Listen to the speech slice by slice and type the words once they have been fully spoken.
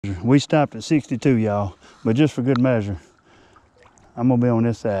We stopped at 62, y'all, but just for good measure, I'm gonna be on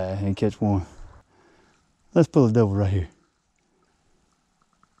this side and catch one. Let's pull a double right here.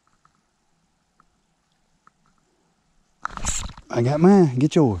 I got mine,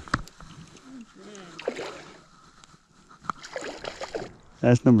 get yours.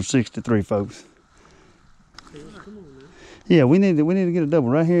 That's number 63, folks. Yeah, we need to get a double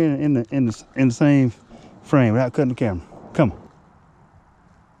right here in the same frame without cutting the camera. Come on.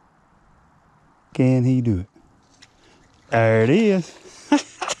 Can he do it? There it is.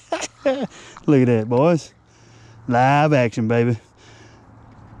 Look at that, boys. Live action, baby.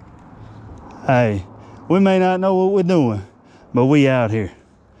 Hey, we may not know what we're doing, but we out here.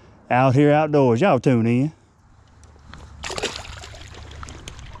 Out here outdoors. Y'all tune in.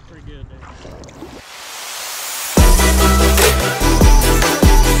 Pretty good, dude.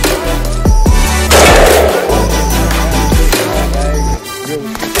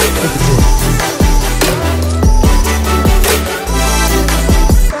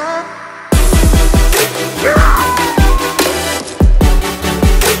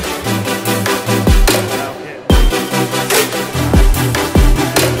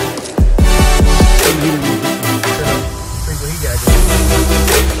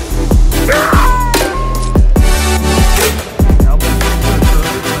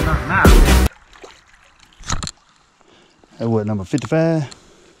 That what, number 55?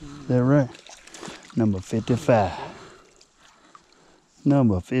 Is that right? Number 55.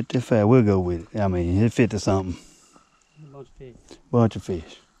 Number 55. We'll go with it. I mean, it 50 something. A bunch of fish. Bunch of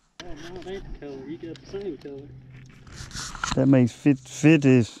fish. Oh, no, it ain't the color. You got the same color. That makes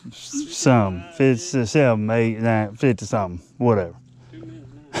 50 something. 57, 8, 9, 50 something. Whatever. 2 minutes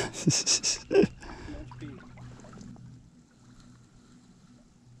now. Bunch of fish.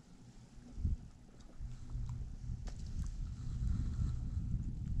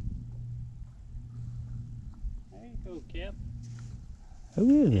 There you go, Cap.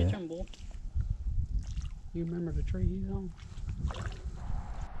 Who is Catch that? him, boy. You remember the tree he's on?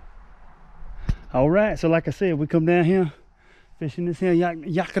 All right, so like I said, we come down here fishing this here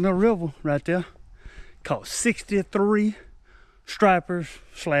Yakima River right there. Caught 63 stripers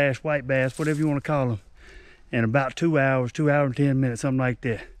 / white bass, whatever you want to call them, in about 2 hours, 2 hours and 10 minutes, something like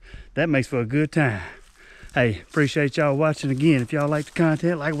that. That makes for a good time. Hey, appreciate y'all watching again. If y'all like the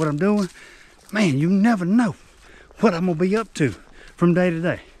content, like what I'm doing, man, you never know what I'm gonna be up to from day to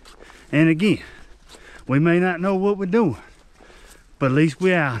day. And again, we may not know what we're doing, but at least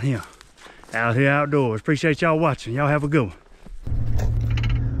we're out here outdoors. Appreciate y'all watching. Y'all have a good one.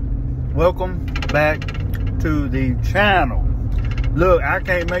 Welcome back to the channel. Look, I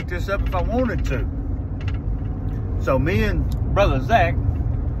can't make this up if I wanted to. So me and brother Zach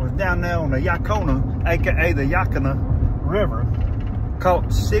was down there on the Yakona, aka the Yakima River,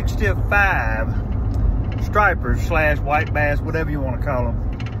 caught 65 stripers / white bass, whatever you want to call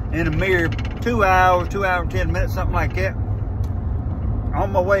them, in a mere 2 hours, 2 hours and 10 minutes, something like that.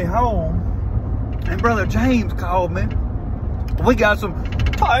 On my way home, and brother James called me. We got some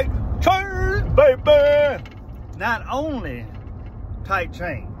tight chains, baby. Not only tight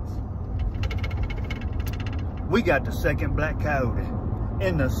chains, we got the second black coyote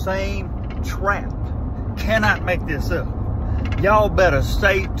in the same trap. Cannot make this up. Y'all better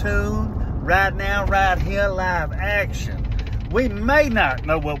stay tuned right now, right here, live action. We may not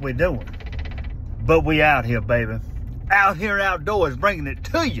know what we're doing, but we out here, baby. Out here outdoors, bringing it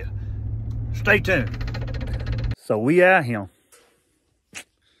to you. Stay tuned. So we out here,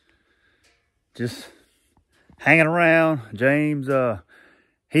 just hanging around. James,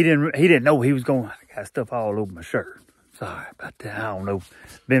 he didn't know he was going. I got stuff all over my shirt. Sorry about that. I don't know.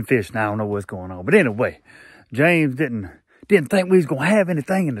 Been fishing. I don't know what's going on. But anyway, James didn't think we was gonna have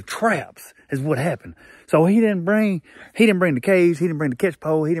anything in the traps. Is what happened. So he didn't bring the cage. He didn't bring the catch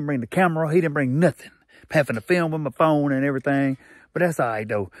pole. He didn't bring the camera. He didn't bring nothing. Having to film with my phone and everything. But that's all right,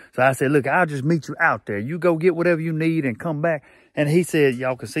 though. So I said, look, I'll just meet you out there. You go get whatever you need and come back. And he said,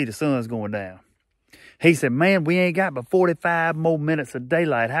 y'all can see the sun's going down. He said, man, we ain't got but 45 more minutes of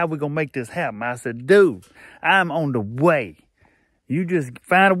daylight. How we going to make this happen? I said, dude, I'm on the way. You just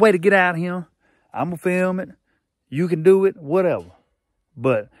find a way to get out here. I'm going to film it. You can do it, whatever.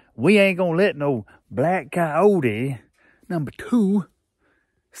 But we ain't going to let no black coyote, number 2,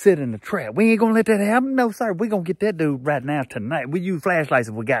 sit in the trap. We ain't gonna let that happen. No, sir. We gonna get that dude right now tonight. We use flashlights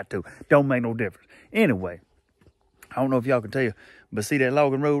if we got to. Don't make no difference. Anyway, I don't know if y'all can tell, but see that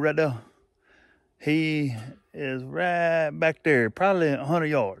logging road right there? He is right back there, probably 100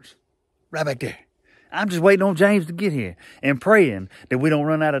 yards. Right back there. I'm just waiting on James to get here and praying that we don't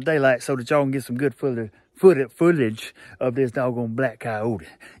run out of daylight so that y'all can get some good footage of this doggone black coyote.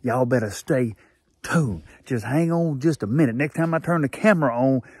 Y'all better stay tuned. Just hang on just a minute. Next time I turn the camera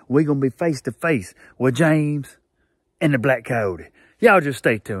on, we're going to be face to face with James and the black coyote. Y'all just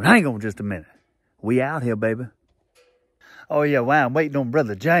stay tuned. Hang on just a minute. We out here, baby. Oh, yeah, while I'm waiting on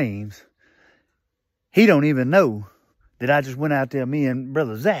Brother James, he don't even know that I just went out there, me and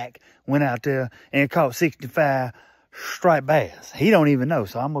Brother Zach went out there and caught 65 striped bass. He don't even know,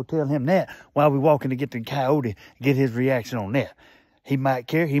 so I'm going to tell him that while we're walking to get the coyote, get his reaction on that. He might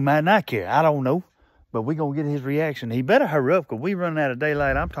care, he might not care. I don't know, but we're going to get his reaction. He better hurry up because we running out of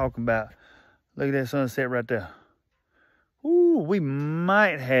daylight. I'm talking about, look at that sunset right there. Ooh, we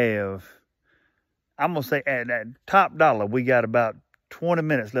might have, I'm going to say at that top dollar, we got about 20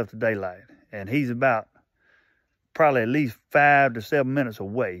 minutes left of daylight. And he's about probably at least 5 to 7 minutes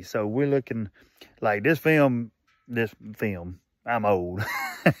away. So we're looking like this film, I'm old.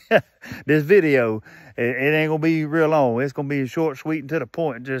 This video, it ain't gonna be real long. It's gonna be short, sweet, and to the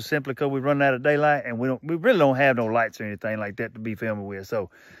point, just simply because we're running out of daylight and we really don't have no lights or anything like that to be filming with. So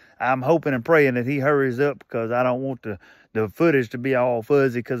I'm hoping and praying that he hurries up because I don't want the footage to be all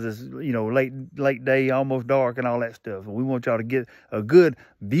fuzzy because it's, you know, late day, almost dark and all that stuff. We want y'all to get a good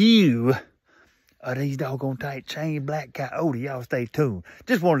view of these doggone tight chain black coyote. Y'all stay tuned.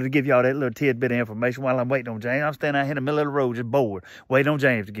 Just wanted to give y'all that little tidbit of information while I'm waiting on James. I'm standing out here in the middle of the road just bored, waiting on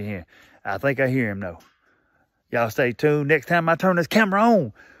James to get here. I think I hear him though. Y'all stay tuned. Next time I turn this camera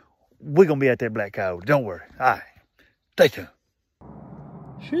on, we're going to be at that black coyote. Don't worry. All right. Stay tuned.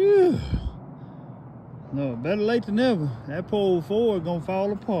 Phew. No, better late than never. That pole 4 is going to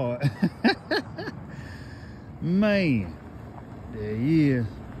fall apart. Man. There he is.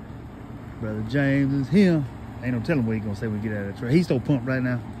 Brother James is here. Ain't no telling what he's gonna say when we get out of the truck. He's so pumped right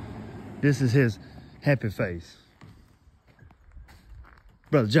now. This is his happy face.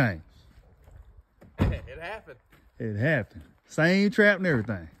 Brother James. It happened. It happened. Same trap and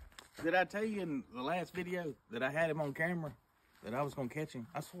everything. Did I tell you in the last video that I had him on camera that I was gonna catch him?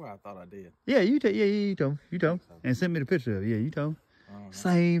 I swear I thought I did. Yeah, you told. You told. And sent me the picture of it. Yeah, you told.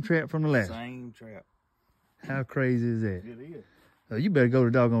 Same trap from the last. Same trap. How crazy is that? It is. Oh, you better go to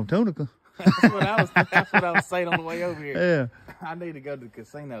doggone Tunica. That's what I was saying on the way over here. Yeah. I need to go to the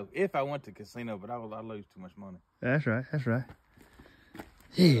casino if I went to casino, but I lose too much money. That's right. That's right.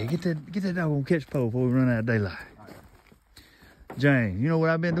 Yeah, get that doggone catch pole before we run out of daylight. Right. James, you know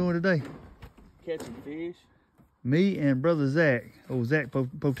what I've been doing today? Catching fish. Me and Brother Zach, Zach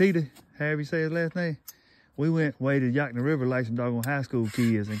Potita, however you say his last name, we went way to Yakima River like some doggone high school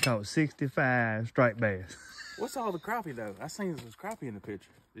kids and caught 65 striped bass. What's all the crappie though? I seen there was crappie in the picture.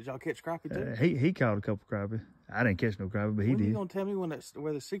 Did y'all catch crappie too? He caught a couple crappie. I didn't catch no crappie, but he did. When you gonna tell me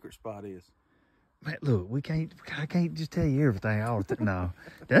where the secret spot is? Man, look, I can't just tell you everything all the time. No,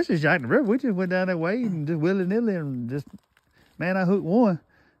 that's just Yakima River. We just went down that way and just willy-nilly and just, man, I hooked one.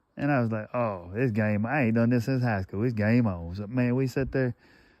 And I was like, oh, this game, I ain't done this since high school. It's game on. So, man, we sat there,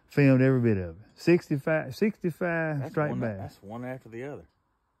 filmed every bit of it. 65 striped bass. That's one after the other.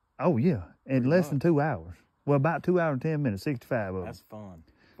 Oh, yeah. In less than 2 hours. Well, about 2 hours and 10 minutes, 65 of them. That's fun.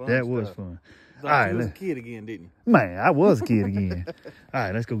 That was fun. All right, you was a kid again, didn't you? Man, I was a kid again. All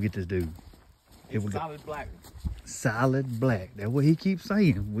right, let's go get this dude. Here we go. Solid black. Solid black. That's what he keeps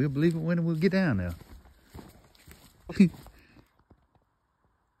saying. We'll believe it when we'll get down there.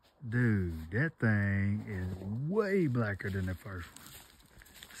 Dude, that thing is way blacker than the first one.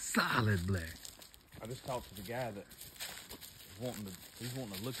 Solid black. I just talked to the guy that he's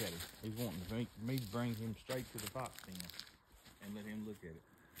wanting to look at it. He's wanting to me bring him straight to the fox pen and let him look at it.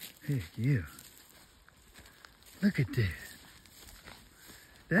 Heck yeah. Look at that.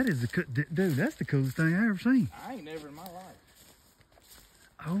 That is dude, that's the coolest thing I ever seen. I ain't never in my life.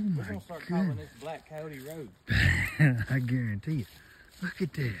 Oh my We're gonna start calling this Black Coyote Road. I guarantee it. Look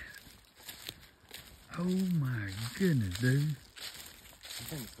at that. Oh my goodness, dude. I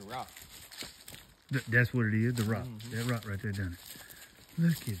think it's the rock. That's what it is, the rock. That rock right there, done it.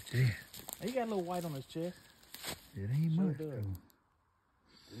 Look at that. He got a little white on his chest. It ain't much, though.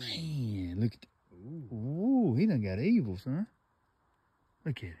 Man, look at that. Ooh, he done got evil, son.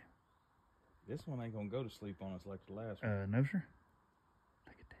 Look at him. This one ain't gonna go to sleep on us like the last one. No, sir.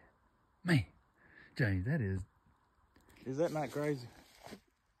 Look at that. Man, James, that is... Is that not crazy?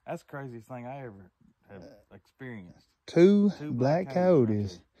 That's the craziest thing I ever have experienced. Two black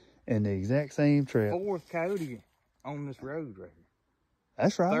coyotes in the exact same trail. Fourth coyote on this road right here.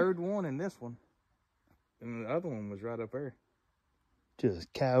 That's right. Third one in this one. And the other one was right up there.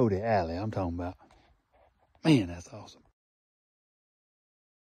 Just Coyote Alley, I'm talking about. Man, that's awesome.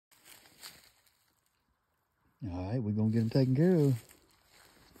 All right, we're going to get them taken care of.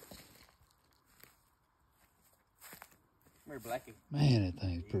 here, Blackie. Man, that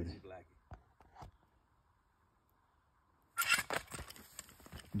thing's pretty. Easy, Blackie.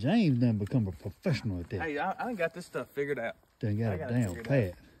 James done become a professional at that. Hey, I done got this stuff figured out. Done got I a gotta damn figure it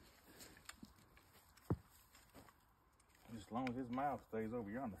pad. As long as his mouth stays over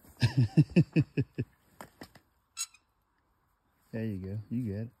yonder. There you go.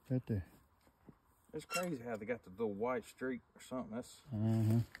 You got it right there. It's crazy how they got the little white streak or something. That's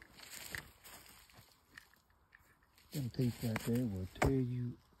Them teeth right there will tear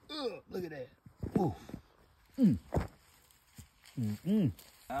you up. Look at that. Oof.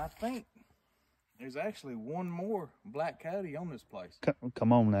 I think there's actually one more black coyote on this place.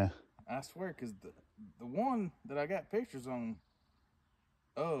 Come on now. I swear, because the one that I got pictures on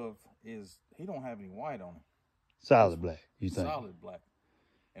of is, he don't have any white on him. Solid black, you think? Solid black.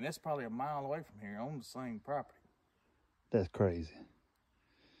 And that's probably a mile away from here on the same property. That's crazy.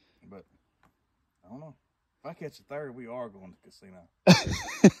 But, I don't know. If I catch a third, we are going to the casino.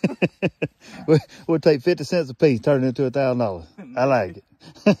 We'll take 50 cents a piece, turn it into $1,000. I like it.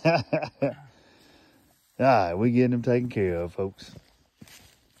 All right, we getting them taken care of, folks.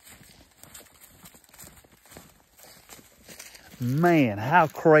 Man, how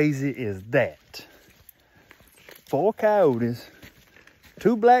crazy is that? 4 coyotes,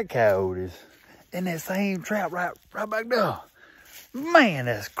 2 black coyotes, in that same trap right back there. Man,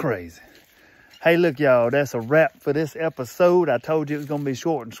 that's crazy. Hey, look, y'all, that's a wrap for this episode. I told you it was going to be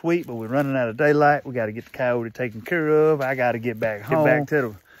short and sweet, but we're running out of daylight. We got to get the coyote taken care of. I got to get back home. Get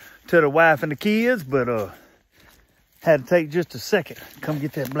back to the wife and the kids, but had to take just a second to come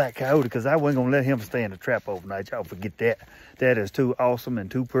get that black coyote because I wasn't going to let him stay in the trap overnight. Y'all forget that. That is too awesome and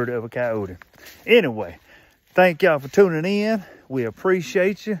too pretty of a coyote. Anyway, thank y'all for tuning in. We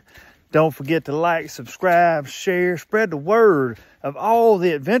appreciate you. Don't forget to like, subscribe, share, spread the word of all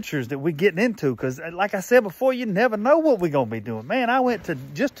the adventures that we're getting into. Because like I said before, you never know what we're going to be doing. Man, I went to,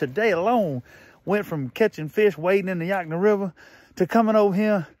 just today alone, went from catching fish, wading in the Yakima River, to coming over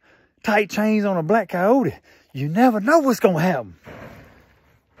here, tight chains on a black coyote. You never know what's going to happen.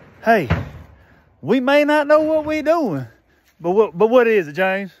 Hey, we may not know what we're doing. But what is it,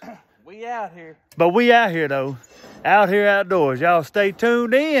 James? We out here. But we out here, though. Out here outdoors. Y'all stay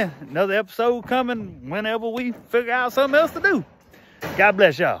tuned in. Another episode coming whenever we figure out something else to do. God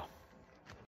bless y'all.